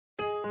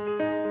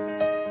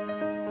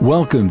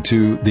Welcome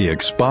to the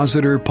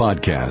Expositor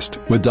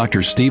Podcast with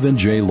Dr. Stephen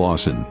J.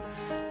 Lawson.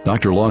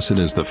 Dr. Lawson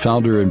is the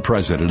founder and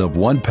president of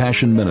One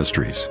Passion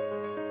Ministries.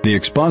 The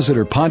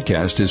Expositor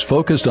Podcast is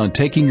focused on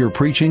taking your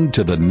preaching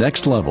to the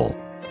next level.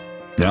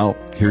 Now,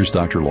 here's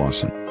Dr.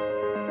 Lawson.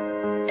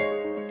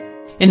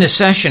 In this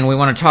session, we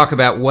want to talk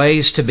about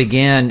ways to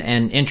begin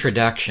an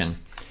introduction.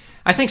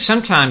 I think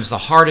sometimes the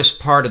hardest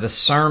part of the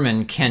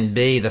sermon can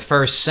be the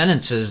first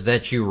sentences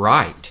that you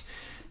write.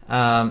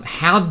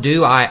 How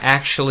do I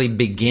actually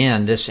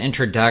begin this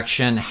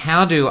introduction?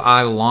 How do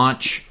I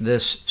launch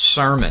this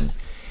sermon?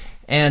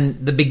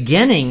 And the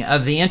beginning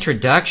of the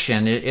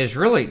introduction is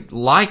really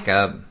like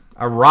a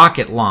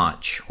rocket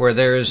launch, where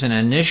there's an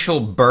initial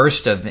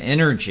burst of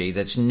energy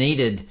that's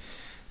needed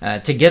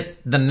to get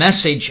the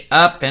message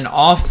up and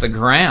off the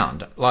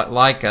ground,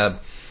 like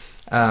a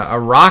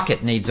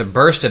rocket needs a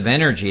burst of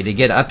energy to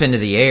get up into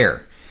the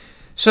air.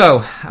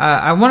 So,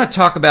 I want to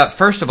talk about,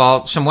 first of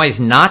all, some ways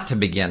not to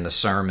begin the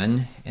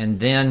sermon, and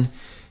then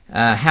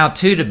how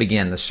to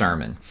begin the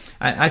sermon.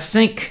 I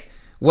think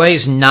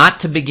ways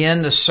not to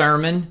begin the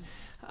sermon,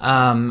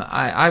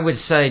 I would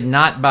say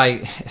not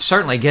by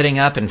certainly getting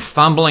up and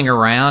fumbling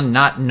around,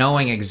 not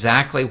knowing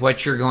exactly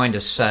what you're going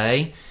to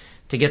say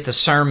to get the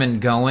sermon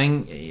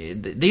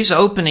going. These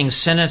opening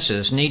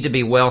sentences need to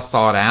be well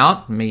thought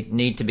out,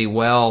 need to be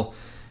well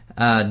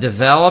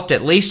developed,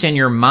 at least in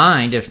your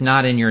mind, if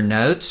not in your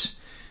notes.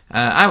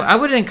 I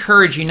would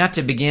encourage you not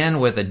to begin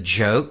with a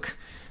joke,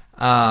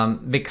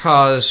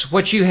 because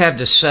what you have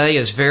to say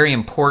is very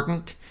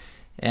important,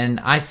 and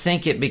I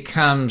think it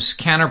becomes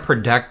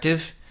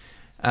counterproductive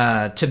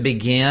to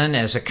begin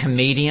as a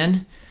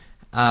comedian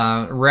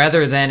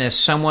rather than as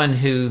someone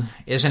who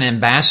is an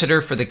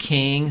ambassador for the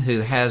King,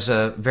 who has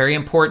a very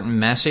important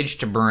message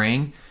to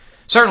bring.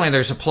 Certainly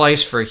there's a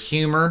place for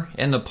humor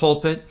in the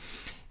pulpit,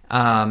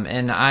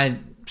 and I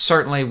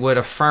certainly would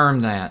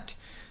affirm that.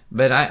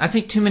 But I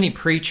think too many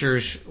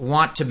preachers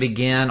want to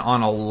begin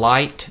on a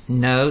light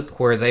note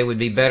where they would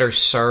be better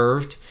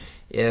served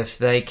if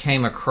they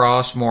came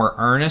across more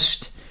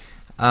earnest.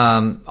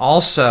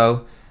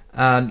 Also,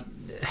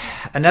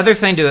 another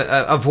thing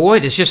to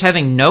avoid is just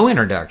having no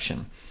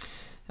introduction.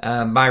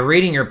 By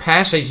reading your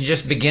passage and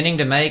just beginning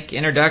to make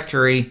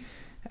introductory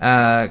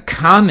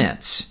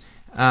comments,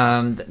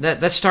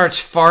 that starts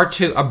far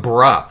too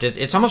abrupt.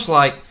 It's almost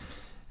like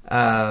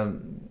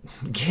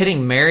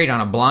getting married on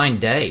a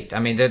blind date. I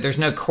mean, there's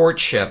no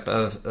courtship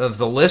of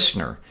the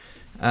listener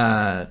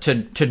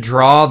to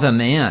draw them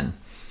in.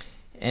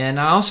 And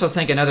I also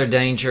think another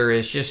danger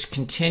is just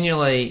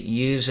continually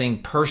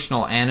using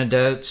personal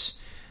anecdotes.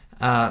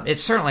 It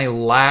certainly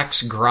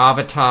lacks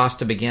gravitas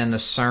to begin the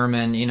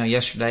sermon. You know,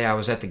 yesterday I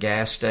was at the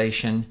gas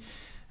station.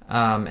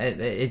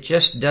 It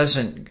just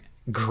doesn't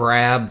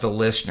grab the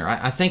listener.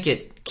 I think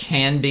it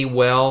can be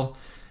well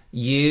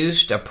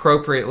used,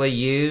 appropriately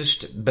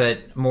used,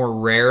 but more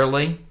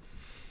rarely.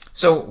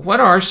 So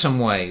what are some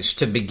ways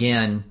to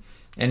begin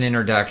an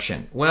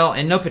introduction? Well,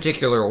 in no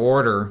particular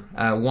order,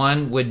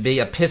 one would be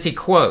a pithy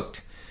quote.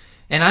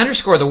 And I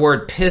underscore the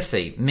word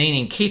pithy,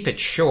 meaning keep it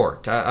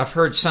short. I've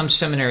heard some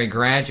seminary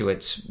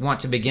graduates want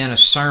to begin a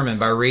sermon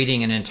by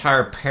reading an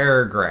entire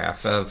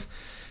paragraph of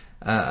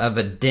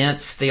a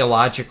dense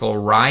theological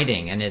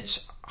writing, and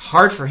it's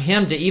hard for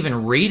him to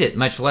even read it,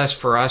 much less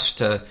for us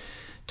to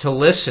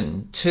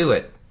listen to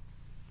it.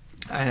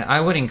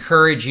 I would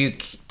encourage you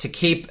to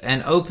keep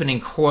an opening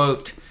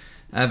quote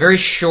very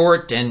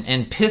short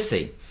and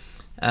pithy,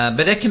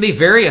 but it can be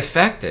very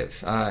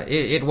effective.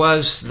 It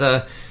was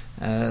the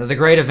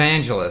great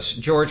evangelist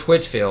George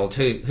Whitefield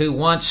who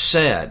once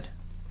said,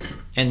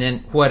 and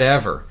then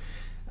whatever.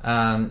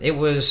 It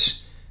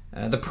was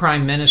the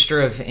Prime Minister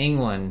of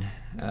England,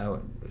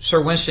 Sir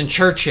Winston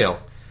Churchill,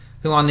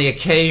 who on the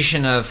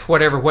occasion of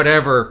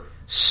whatever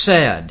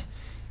said.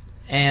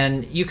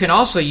 And you can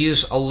also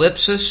use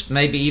ellipsis,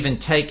 maybe even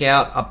take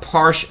out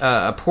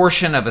a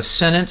portion of a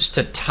sentence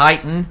to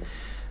tighten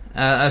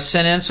a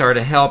sentence, or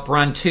to help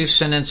run two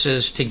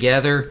sentences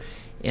together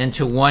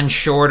into one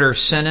shorter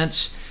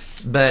sentence.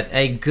 But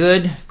a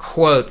good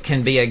quote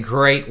can be a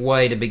great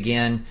way to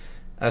begin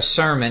a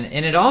sermon.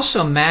 And it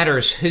also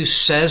matters who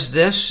says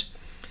this.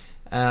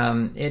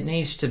 It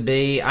needs to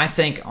be, I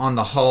think, on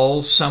the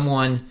whole,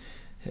 someone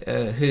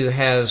who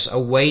has a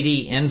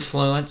weighty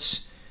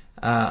influence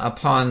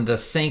upon the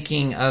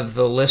thinking of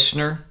the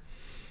listener.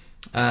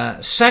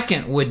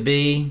 Second would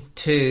be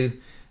to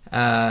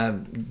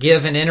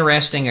give an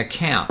interesting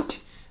account,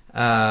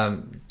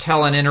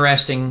 tell an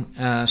interesting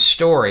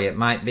story. It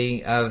might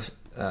be of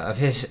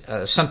his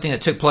something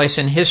that took place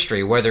in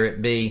history, whether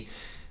it be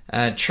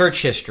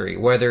church history,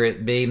 whether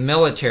it be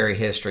military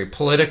history,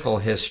 political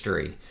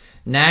history,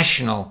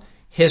 national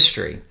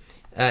history.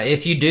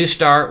 If you do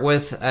start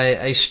with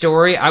a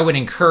story, I would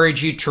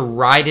encourage you to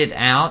write it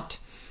out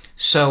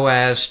so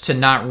as to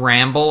not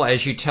ramble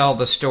as you tell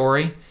the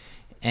story.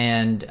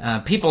 And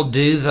people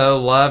do, though,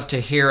 love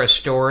to hear a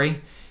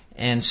story.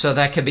 And so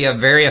that could be a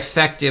very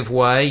effective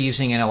way,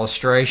 using an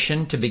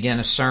illustration, to begin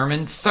a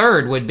sermon.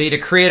 Third would be to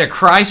create a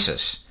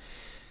crisis.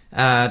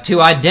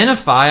 to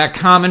identify a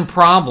common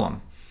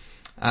problem,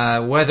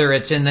 whether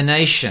it's in the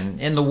nation,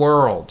 in the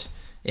world,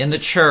 in the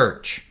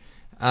church,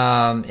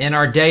 in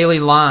our daily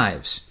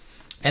lives.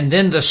 And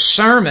then the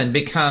sermon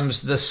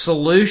becomes the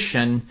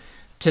solution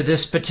to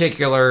this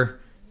particular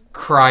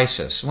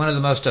crisis. One of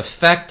the most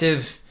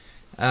effective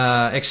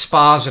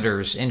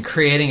expositors in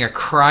creating a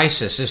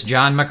crisis is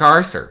John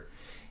MacArthur.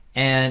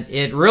 And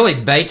it really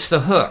baits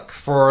the hook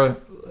for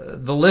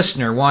the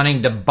listener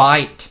wanting to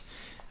bite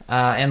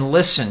and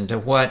listen to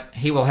what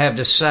he will have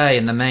to say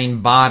in the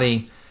main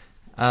body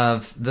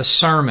of the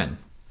sermon.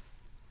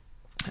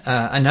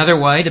 Another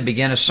way to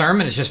begin a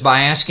sermon is just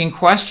by asking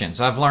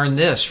questions. I've learned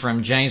this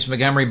from James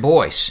Montgomery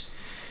Boyce.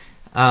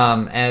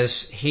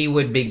 As he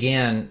would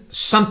begin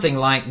something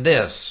like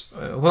this: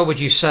 what would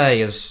you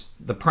say is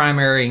the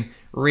primary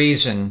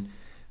reason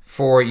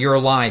for your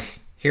life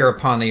here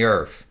upon the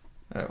earth?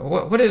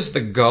 What is the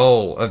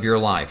goal of your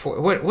life?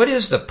 What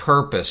is the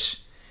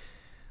purpose?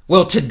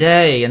 Well,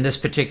 today in this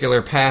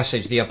particular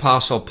passage, the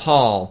Apostle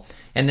Paul,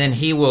 and then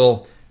he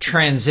will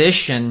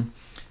transition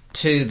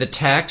to the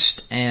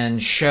text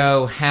and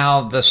show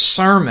how the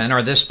sermon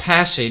or this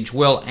passage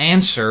will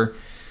answer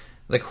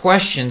the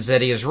questions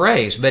that he has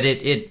raised. But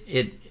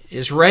it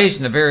is raised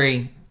in a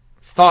very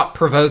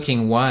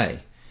thought-provoking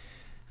way.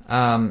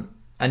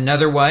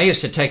 Another way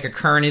is to take a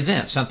current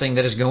event, something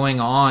that is going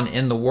on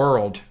in the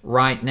world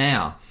right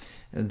now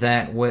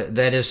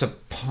that is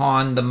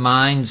upon the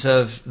minds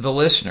of the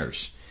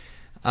listeners.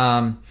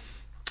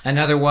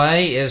 Another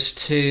way is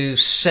to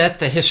set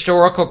the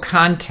historical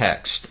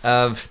context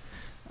of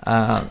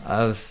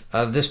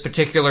this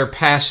particular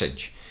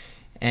passage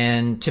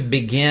and to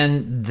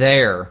begin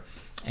there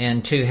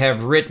and to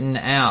have written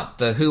out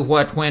the who,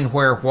 what, when,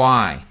 where,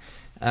 why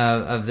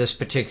of this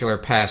particular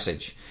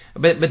passage.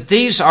 But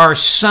these are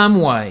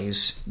some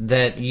ways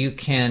that you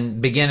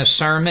can begin a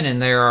sermon,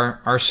 and there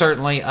are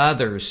certainly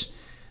other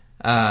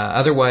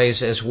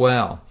ways as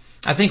well.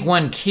 I think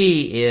one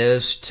key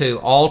is to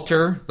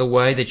alter the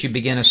way that you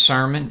begin a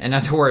sermon. In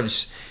other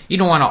words, you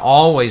don't want to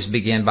always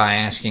begin by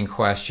asking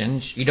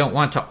questions. You don't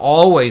want to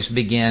always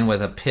begin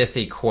with a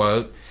pithy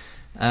quote.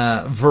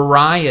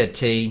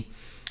 Variety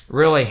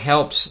really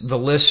helps the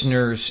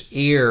listener's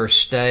ear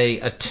stay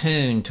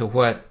attuned to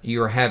what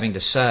you're having to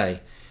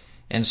say.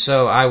 And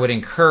so I would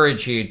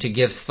encourage you to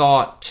give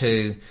thought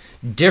to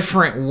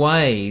different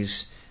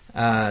ways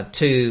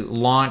to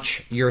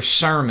launch your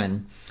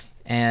sermon.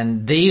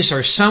 And these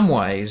are some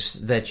ways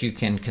that you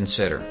can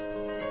consider.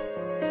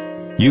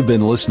 You've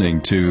been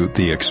listening to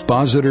the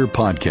Expositor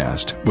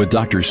Podcast with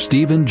Dr.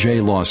 Stephen J.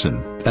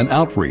 Lawson, an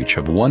outreach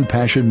of One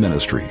Passion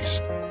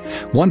Ministries.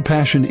 One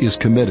Passion is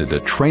committed to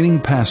training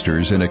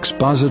pastors in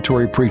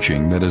expository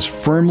preaching that is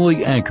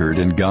firmly anchored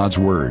in God's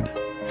Word.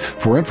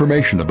 For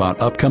information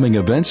about upcoming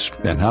events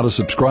and how to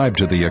subscribe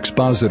to the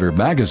Expositor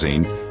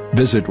magazine,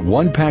 visit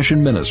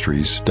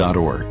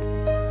onepassionministries.org.